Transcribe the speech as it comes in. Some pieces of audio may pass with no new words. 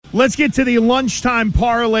Let's get to the lunchtime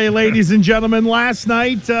parlay, ladies and gentlemen. Last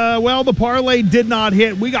night, the parlay did not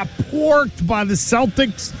hit. We got porked by the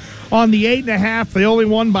Celtics on the 8.5. They only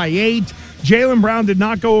won by 8. Jaylen Brown did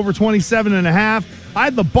not go over 27.5. I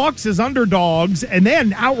had the Bucks as underdogs, and they had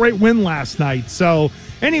an outright win last night. So,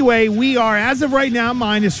 anyway, we are, as of right now,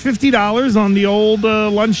 minus $50 on the old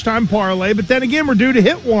lunchtime parlay. But then again, we're due to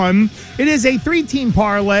hit one. It is a 3-team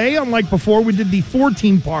parlay, unlike before we did the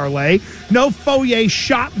 4-team parlay. No Fourier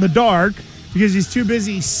shot in the dark because he's too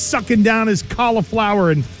busy sucking down his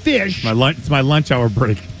cauliflower and fish. It's my lunch hour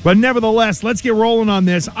break. But nevertheless, let's get rolling on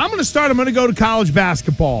this. I'm going to go to college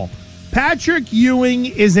basketball. Patrick Ewing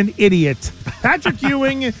is an idiot. Patrick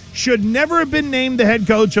Ewing should never have been named the head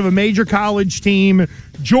coach of a major college team.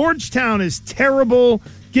 Georgetown is terrible.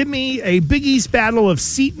 Give me a Big East battle of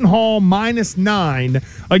Seton Hall -9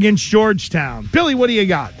 against Georgetown. Billy, what do you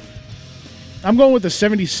got? I'm going with the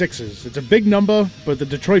 76ers. It's a big number, but the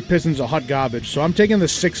Detroit Pistons are hot garbage. So I'm taking the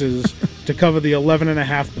Sixers to cover the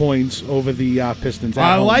 11.5 points over the Pistons.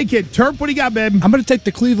 I like it. Terp, what do you got, babe? I'm going to take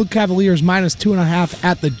the Cleveland Cavaliers -2.5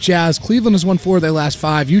 at the Jazz. Cleveland has won 4 of their last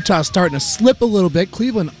 5. Utah's starting to slip a little bit.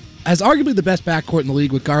 Cleveland has arguably the best backcourt in the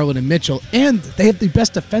league with Garland and Mitchell, and they have the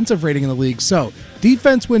best defensive rating in the league. So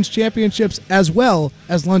defense wins championships as well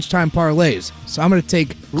as lunchtime parlays. So I'm going to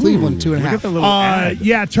take Cleveland 2.5.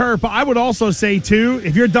 Yeah, Terp, I would also say, too,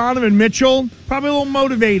 if you're Donovan Mitchell, probably a little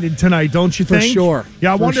motivated tonight, don't you think? For sure.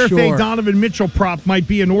 Yeah, I wonder if a Donovan Mitchell prop might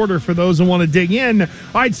be in order for those who want to dig in. All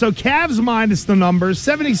right, so Cavs minus the numbers,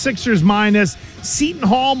 76ers minus, Seton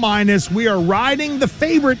Hall minus. We are riding the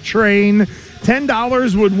favorite train.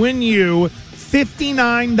 $10 would win you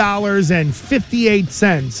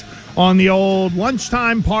 $59.58 on the old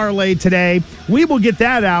lunchtime parlay today. We will get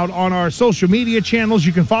that out on our social media channels.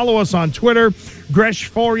 You can follow us on Twitter, Gresh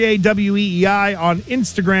Fourier, WEEI, on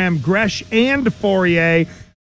Instagram, Gresh and Fourier.